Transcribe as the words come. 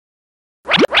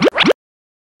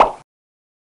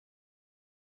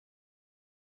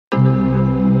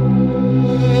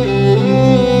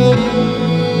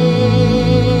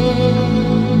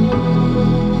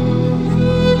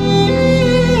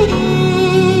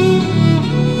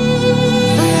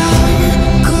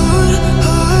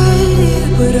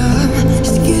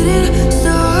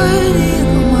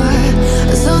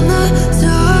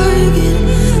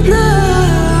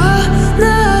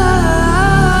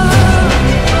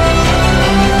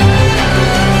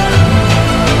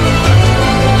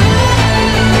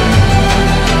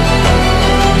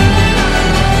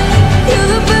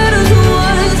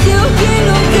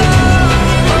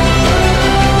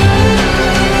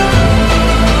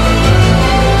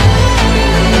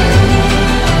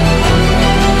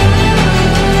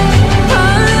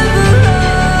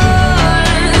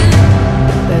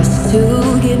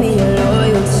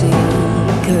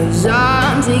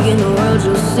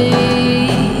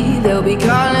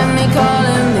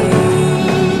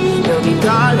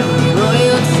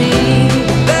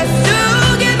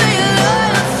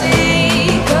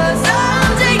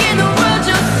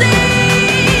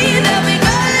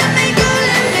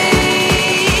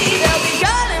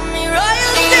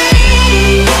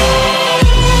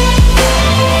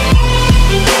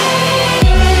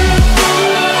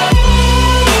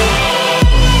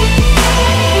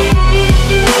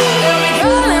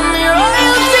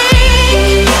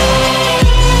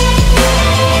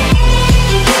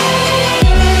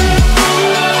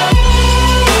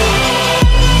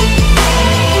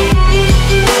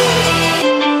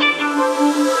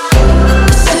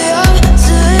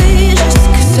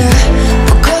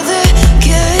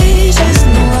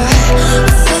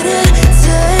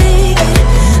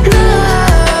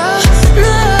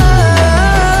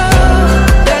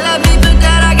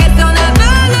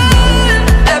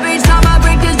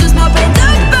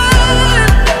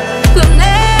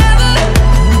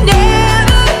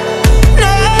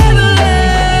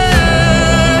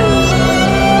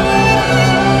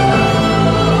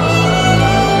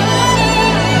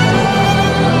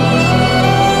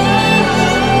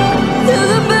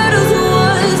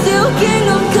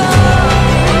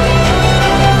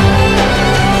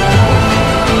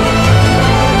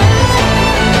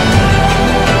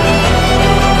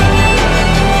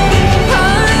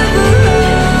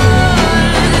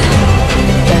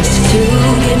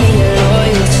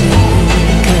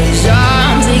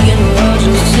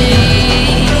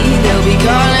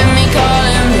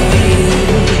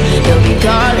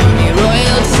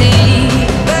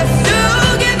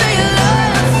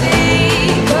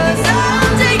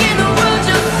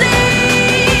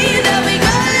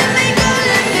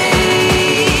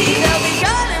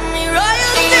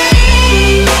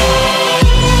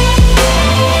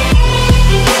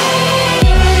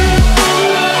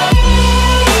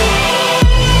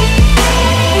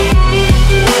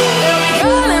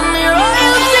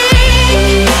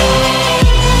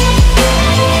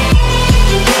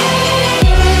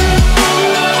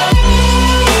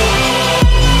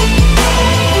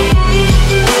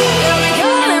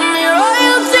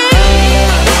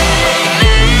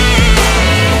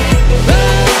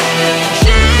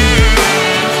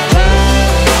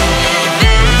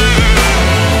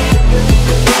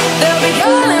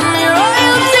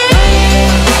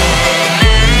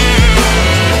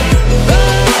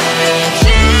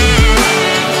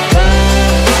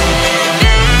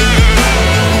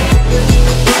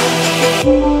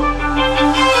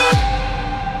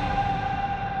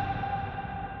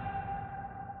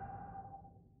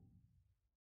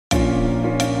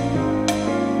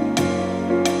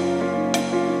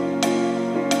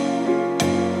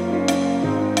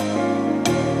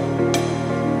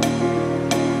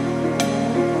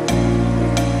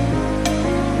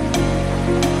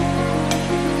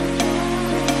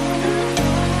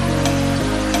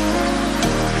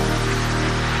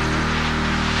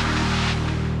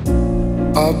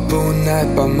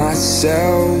night by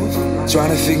myself, trying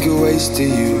to think of ways to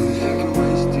you.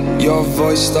 Your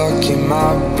voice stuck in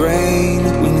my brain,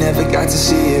 we never got to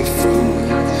see it through.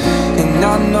 And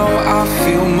I know I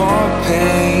feel more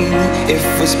pain if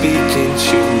we're speaking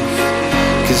truth.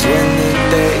 Cause when the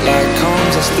daylight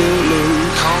comes, I still lose.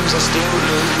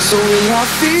 So will I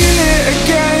feel it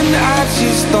again? I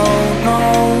just don't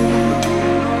know.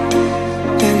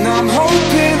 And I'm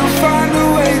hoping I'll find a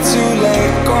way to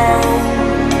let go.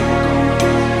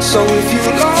 So if you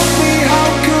love me, how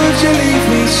could you leave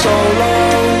me so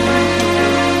low?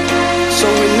 So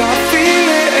will I feel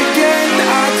it again?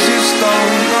 I just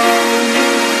don't know.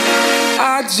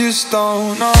 I just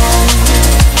don't know.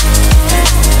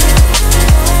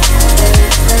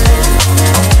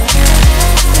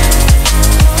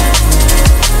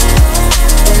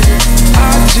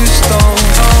 I just don't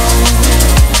know.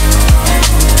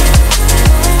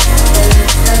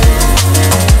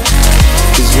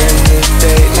 Cause when the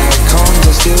daylight comes,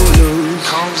 I still lose.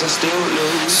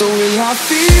 So will I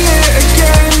feel it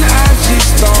again? I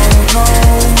just don't know.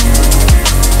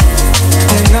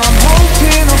 And I'm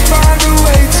hoping I'll find a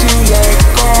way to let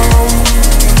go.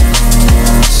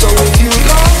 So if you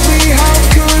love me, how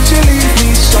could you leave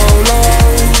me so low?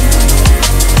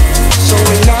 So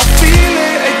will I feel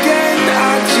it again?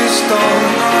 I just don't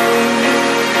know.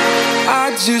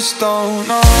 I just don't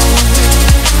know.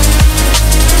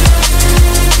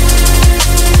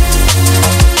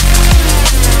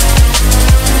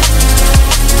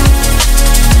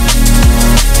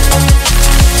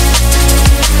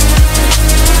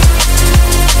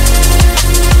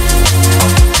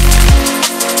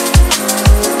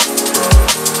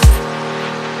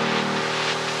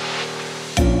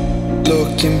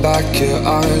 Looking back at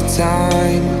our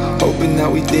time, hoping that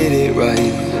we did it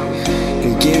right.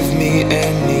 And give me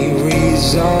any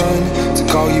reason to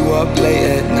call you up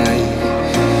late at night.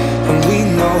 And we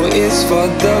know it's for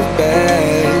the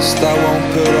best, I won't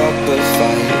put up a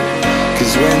fight.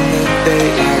 Cause when the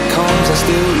daylight comes, I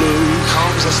still lose.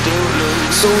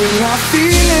 So will I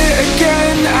feel it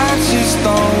again? I just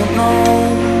don't know.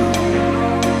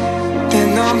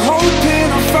 And I'm hoping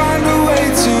I'll find a way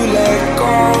to let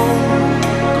go.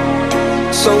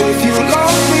 So if you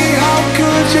love me, how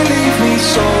could you leave me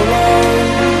so low?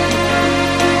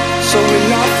 So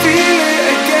will I feel it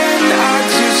again? I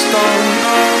just don't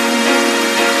know.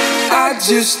 I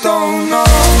just don't know.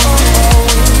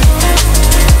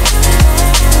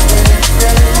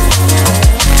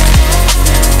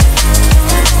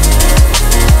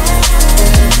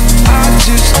 I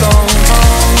just don't know.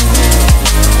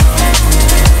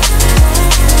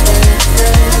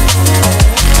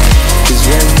 Cause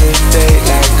when the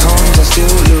daylight comes, I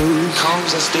still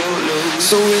lose.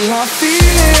 So will I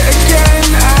feel it again?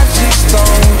 I just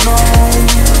don't know.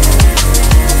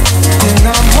 And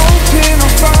I'm hoping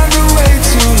I'll find a way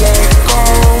to let go.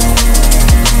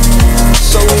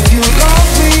 So if you love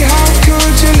me, how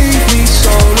could you leave me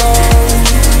so low?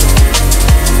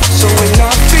 So will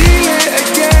I feel it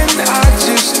again? I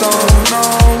just don't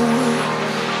know.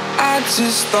 I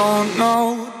just don't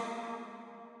know.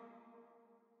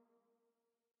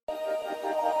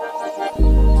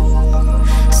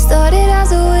 Started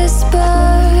as a whisper,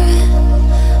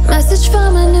 message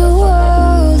from a new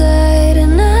world I'd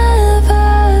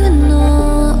never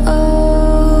know.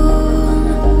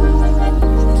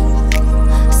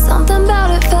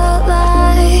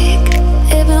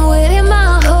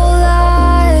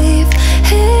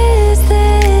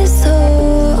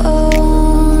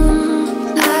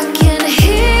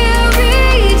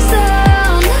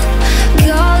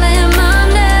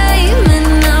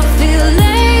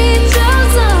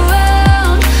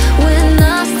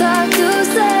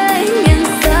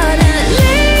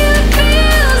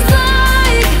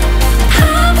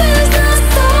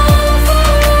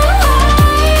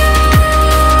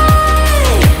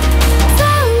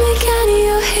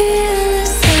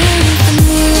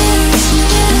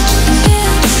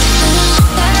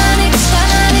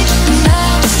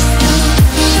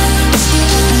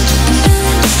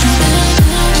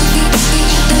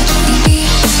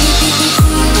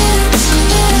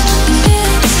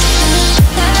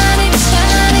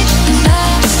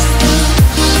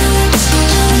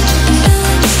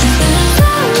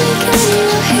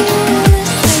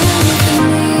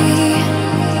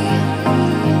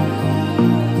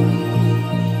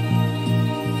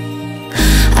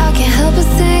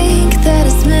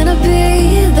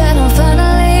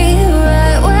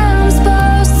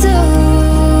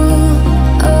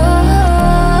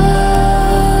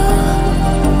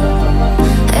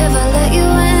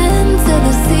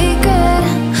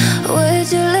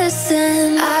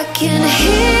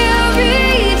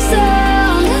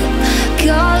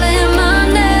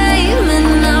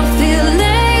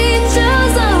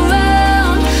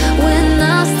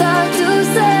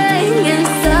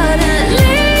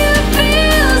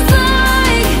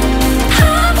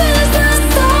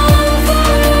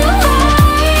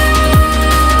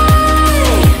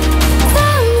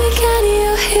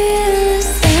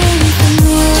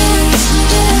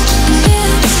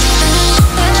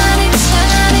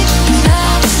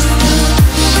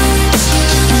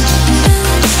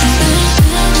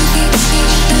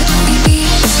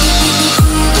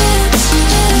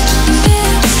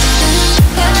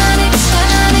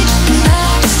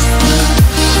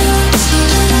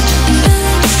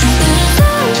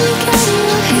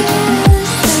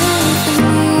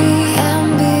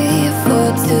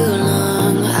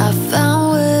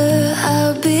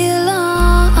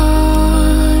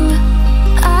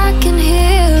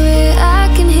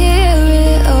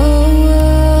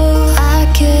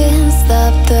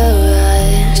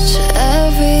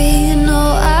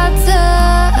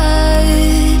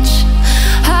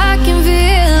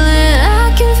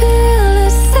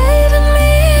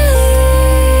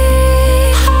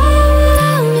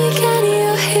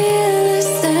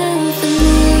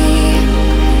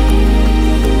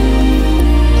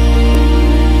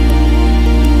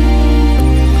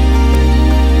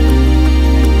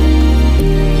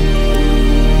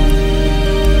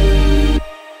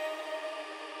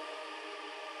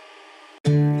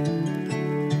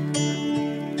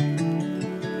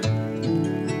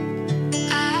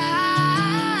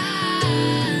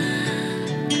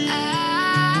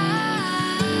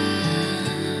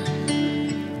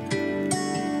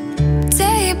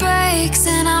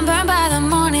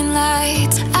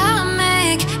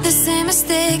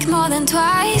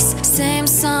 twice, same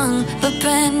song, but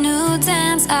brand new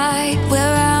dance. I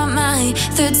wear out my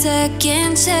third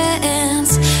second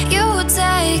chance. You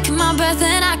take my breath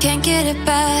and I can't get it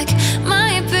back.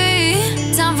 Might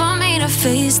be time for me to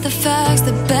face the facts.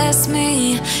 The best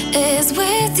me is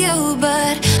with you,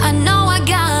 but I know I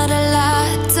got a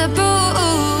lot to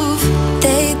prove.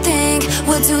 They think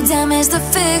we're too damaged to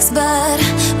fix, but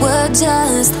we're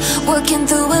just working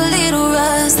through a little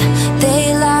rust.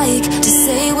 They like to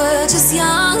say we're just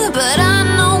young, but I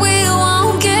know we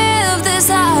won't give this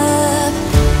up.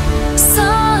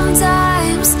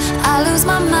 Sometimes I lose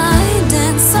my mind,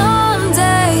 and some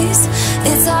days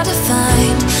it's hard to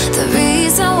find the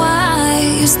reason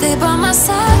why you stay by my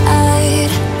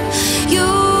side. You